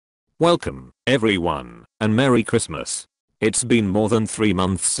Welcome, everyone, and Merry Christmas. It's been more than 3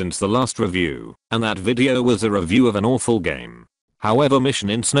 months since the last review, and that video was a review of an awful game. However, Mission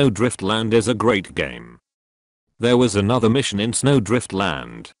in Snowdriftland is a great game. There was another Mission in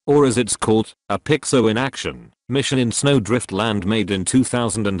Snowdriftland, or as it's called, a Pixo in Action, Mission in Snowdriftland made in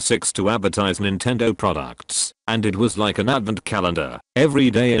 2006 to advertise Nintendo products, and it was like an advent calendar.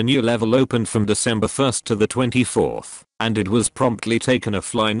 Every day a new level opened from December 1st to the 24th, and it was promptly taken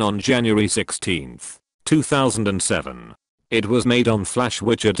offline on January 16th, 2007. It was made on Flash,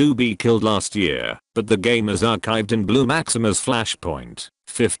 which Adobe killed last year, but the game is archived in Blue Maxima's Flashpoint.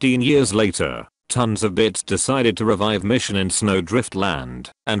 15 years later, Tons of Bits decided to revive Mission in Snowdriftland,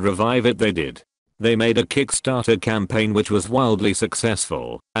 and revive it they did. They made a Kickstarter campaign which was wildly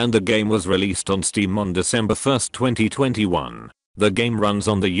successful, and the game was released on Steam on December 1st, 2021. The game runs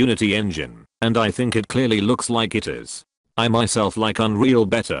on the Unity engine, and I think it clearly looks like it is. I myself like Unreal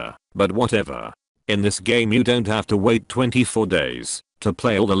better, but whatever. In this game you don't have to wait 24 days to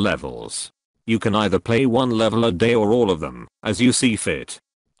play all the levels. You can either play one level a day or all of them, as you see fit.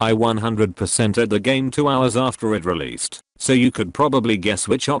 I 100%ed the game 2 hours after it released, so you could probably guess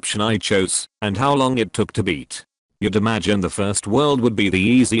which option I chose and how long it took to beat. You'd imagine the first world would be the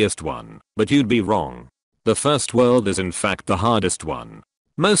easiest one, but you'd be wrong. The first world is in fact the hardest one.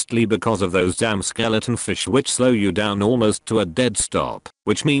 Mostly because of those damn skeleton fish which slow you down almost to a dead stop,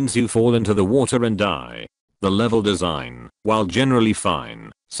 which means you fall into the water and die. The level design, while generally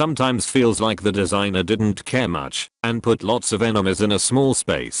fine, sometimes feels like the designer didn't care much and put lots of enemies in a small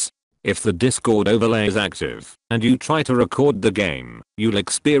space. If the Discord overlay is active and you try to record the game, you'll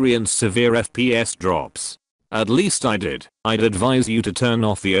experience severe FPS drops. At least I did. I'd advise you to turn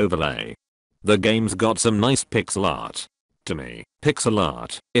off the overlay. The game's got some nice pixel art. To me, pixel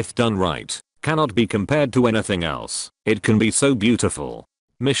art, if done right, cannot be compared to anything else. It can be so beautiful.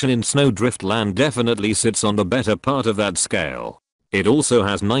 Mission in Snowdriftland definitely sits on the better part of that scale. It also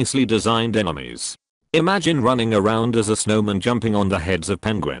has nicely designed enemies. Imagine running around as a snowman jumping on the heads of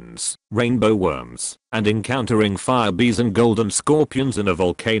penguins, rainbow worms, and encountering fire bees and golden scorpions in a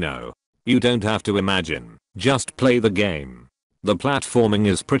volcano. You don't have to imagine, just play the game. The platforming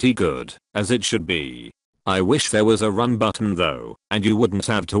is pretty good, as it should be. I wish there was a run button though, and you wouldn't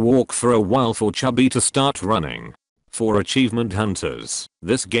have to walk for a while for Chubby to start running. For achievement hunters,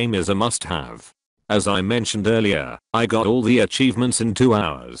 this game is a must-have. As I mentioned earlier, I got all the achievements in 2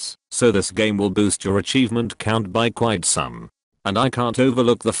 hours, so this game will boost your achievement count by quite some. And I can't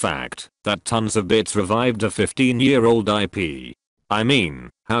overlook the fact that Tons of Bits revived a 15-year-old IP. I mean,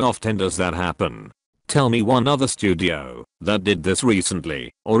 how often does that happen? Tell me one other studio that did this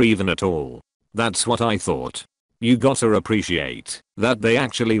recently, or even at all. That's what I thought. You gotta appreciate that they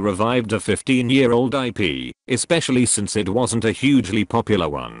actually revived a 15-year-old IP, especially since it wasn't a hugely popular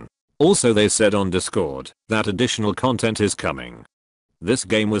one. Also, they said on Discord that additional content is coming. This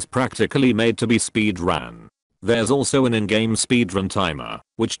game was practically made to be speedrun. There's also an in-game speedrun timer,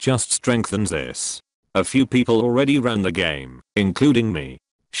 which just strengthens this. A few people already ran the game, including me.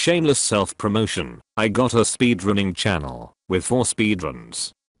 Shameless self-promotion, I got a speedrunning channel with 4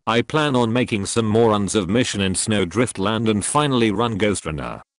 speedruns. I plan on making some more runs of Mission in Snowdriftland and finally run Ghost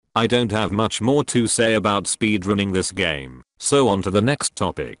Runner. I don't have much more to say about speedrunning this game, so on to the next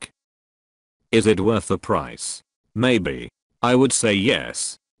topic. Is it worth the price? Maybe. I would say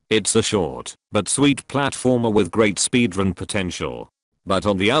yes. It's a short, but sweet platformer with great speedrun potential. But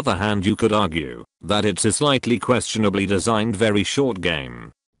on the other hand, you could argue that it's a slightly questionably designed very short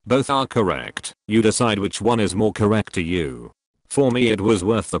game. Both are correct. You decide which one is more correct to you. For me it was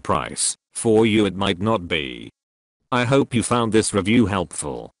worth the price, for you it might not be. I hope you found this review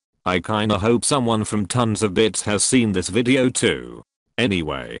helpful. I kinda hope someone from Tons of Bits has seen this video too.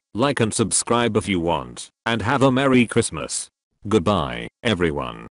 Anyway, like and subscribe if you want, and have a Merry Christmas. Goodbye, everyone.